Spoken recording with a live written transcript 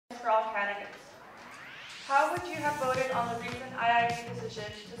all candidates. How would you have voted on the recent IID decision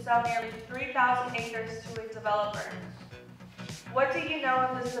to sell nearly 3,000 acres to a developer? What do you know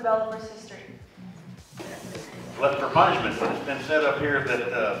of this developer's history? Left for punishment, but it's been said up here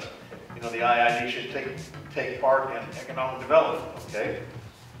that the IID should take part in economic development. Okay,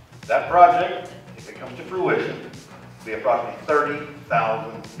 that project, if it comes to fruition, will be approximately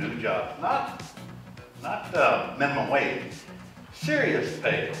 30,000 new jobs. Not minimum wage, serious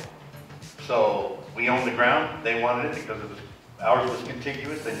pay. So we own the ground. They wanted it because ours was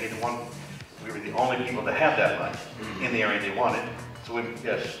contiguous. They needed one. We were the only people to have that much in the area they wanted. So we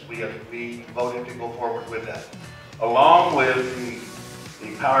voted to go forward with that, along with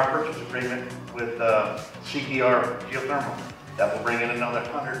the power purchase agreement with CPR Geothermal. That will bring in another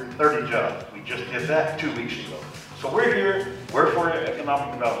 130 jobs. We just did that 2 weeks ago. So we're here. We're for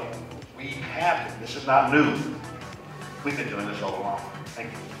economic development. We have it. This is not new. We've been doing this all along.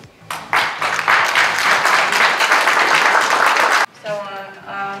 Thank you. So,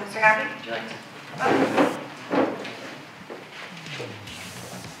 Mr. Happy, would you like to?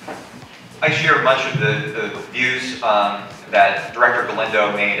 I share much of the views that Director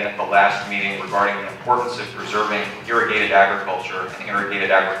Galindo made at the last meeting regarding the importance of preserving irrigated agriculture and irrigated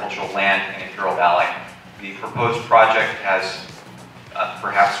agricultural land in Imperial Valley. The proposed project has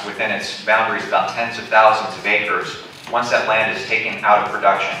perhaps within its boundaries about tens of thousands of acres. Once that land is taken out of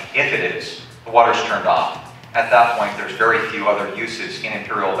production, if it is, the water's turned off. At that point, there's very few other uses in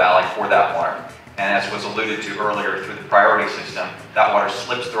Imperial Valley for that water. And as was alluded to earlier through the priority system, that water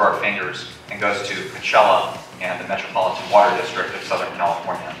slips through our fingers and goes to Coachella and the Metropolitan Water District of Southern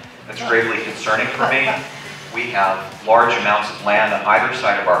California. That's gravely concerning for me. We have large amounts of land on either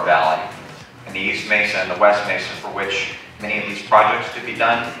side of our valley, in the East Mesa and the West Mesa, for which many of these projects could be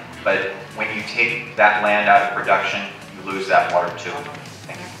done. But when you take that land out of production, you lose that water too.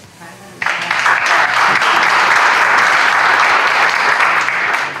 Thank you.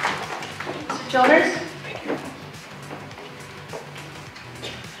 Mr. Childers? Thank you.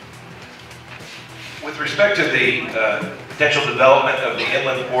 With respect to the potential development of the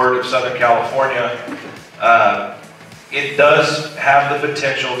inland port of Southern California, it does have the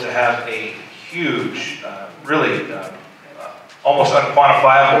potential to have a huge, really almost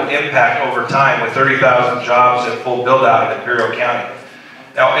unquantifiable impact over time with 30,000 jobs at full build-out in Imperial County.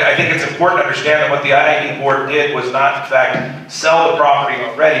 Now, I think it's important to understand that what the IID board did was not, in fact, sell the property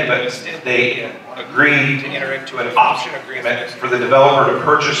already, but instead they agreed to enter into an option agreement for the developer to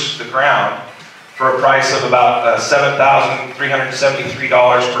purchase the ground for a price of about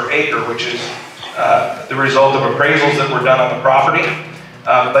 $7,373 per acre, which is the result of appraisals that were done on the property.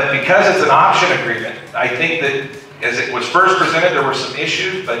 But because it's an option agreement, I think that as it was first presented, there were some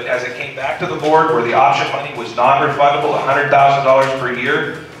issues, but as it came back to the board where the option money was non-refundable, $100,000 per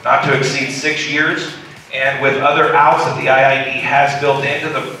year, not to exceed 6 years, and with other outs that the IID has built into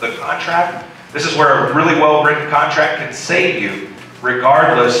the contract, this is where a really well-written contract can save you,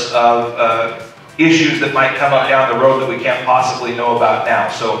 regardless of issues that might come up down the road that we can't possibly know about now.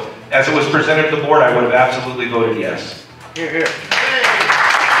 So, as it was presented to the board, I would have absolutely voted yes. Here, here.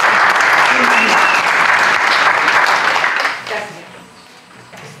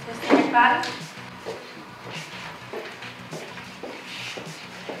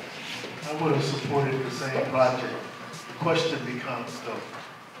 I would have supported the same project. The question becomes, though,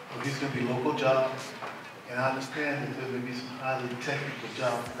 well, these going to be local jobs, and I understand that there may be some highly technical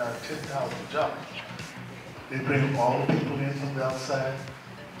jobs, about 10,000 jobs. They bring all the people in from the outside.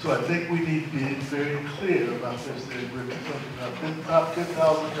 So I think we need to be very clear about this. We're talking about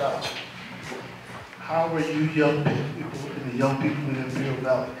 10,000 jobs. How are you young people and the young people in Imperial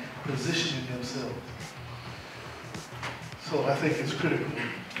Valley positioning themselves? So I think it's critical.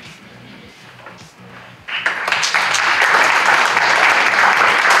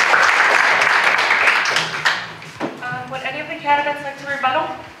 Would any of the candidates like to rebuttal?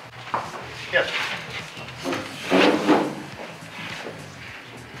 Yes.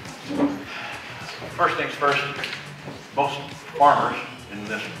 First things first, most farmers in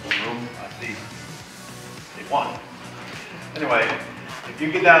this room, I see, they won. Anyway, if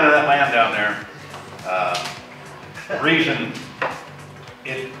you get down to that land down there, the reason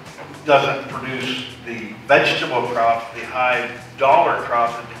it doesn't produce the vegetable crops, the high dollar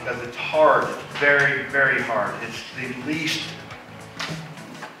crops, is because it's hard. It's very, very hard. It's the least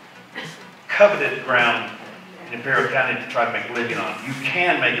coveted ground in Imperial County to try to make a living on. You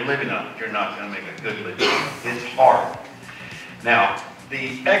can make a living on it, but you're not going to make a good living. It's hard. Now,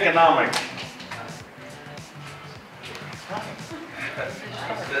 the economic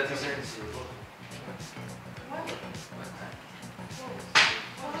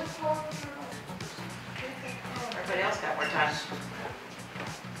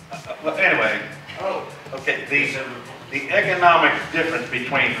Well, anyway, okay, the economic difference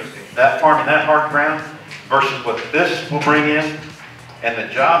between that farm and that hard ground versus what this will bring in and the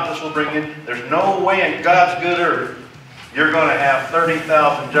jobs this will bring in, there's no way in God's good earth you're going to have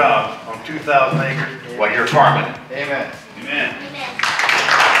 30,000 jobs on 2,000 acres while you're farming it. Amen. Amen.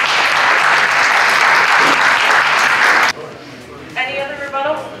 Any other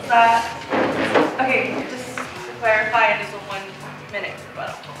rebuttals? Is that, okay, just to clarify, it is a 1 minute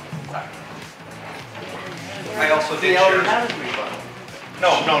rebuttal. Sorry. I also did share, No,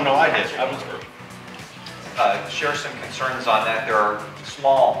 I did. I was share some concerns on that. There are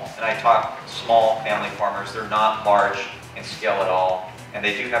small, and I talk small family farmers, they're not large in scale at all, and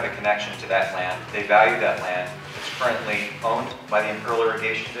they do have a connection to that land. They value that land. It's currently owned by the Imperial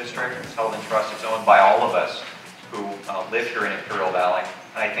Irrigation District. It's held in trust. It's owned by all of us who live here in Imperial Valley.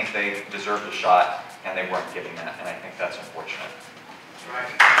 And I think they deserved a shot, and they weren't given that, and I think that's unfortunate.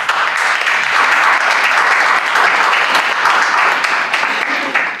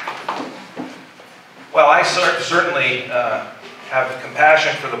 Well, I certainly have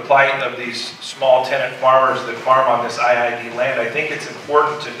compassion for the plight of these small tenant farmers that farm on this IID land. I think it's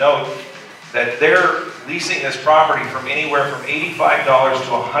important to note that they're leasing this property from anywhere from $85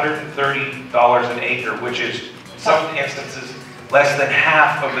 to $130 an acre, which is, in some instances, less than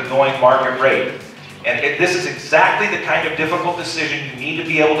half of the going market rate. And this is exactly the kind of difficult decision you need to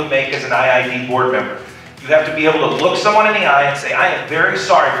be able to make as an IID board member. You have to be able to look someone in the eye and say, I am very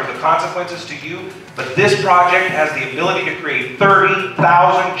sorry for the consequences to you, but this project has the ability to create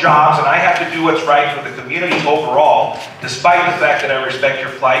 30,000 jobs, and I have to do what's right for the community overall, despite the fact that I respect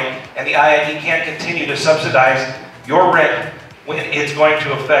your plight, and the IID can't continue to subsidize your rent when it's going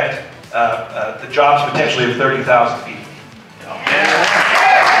to affect the jobs potentially of 30,000 people. Yeah.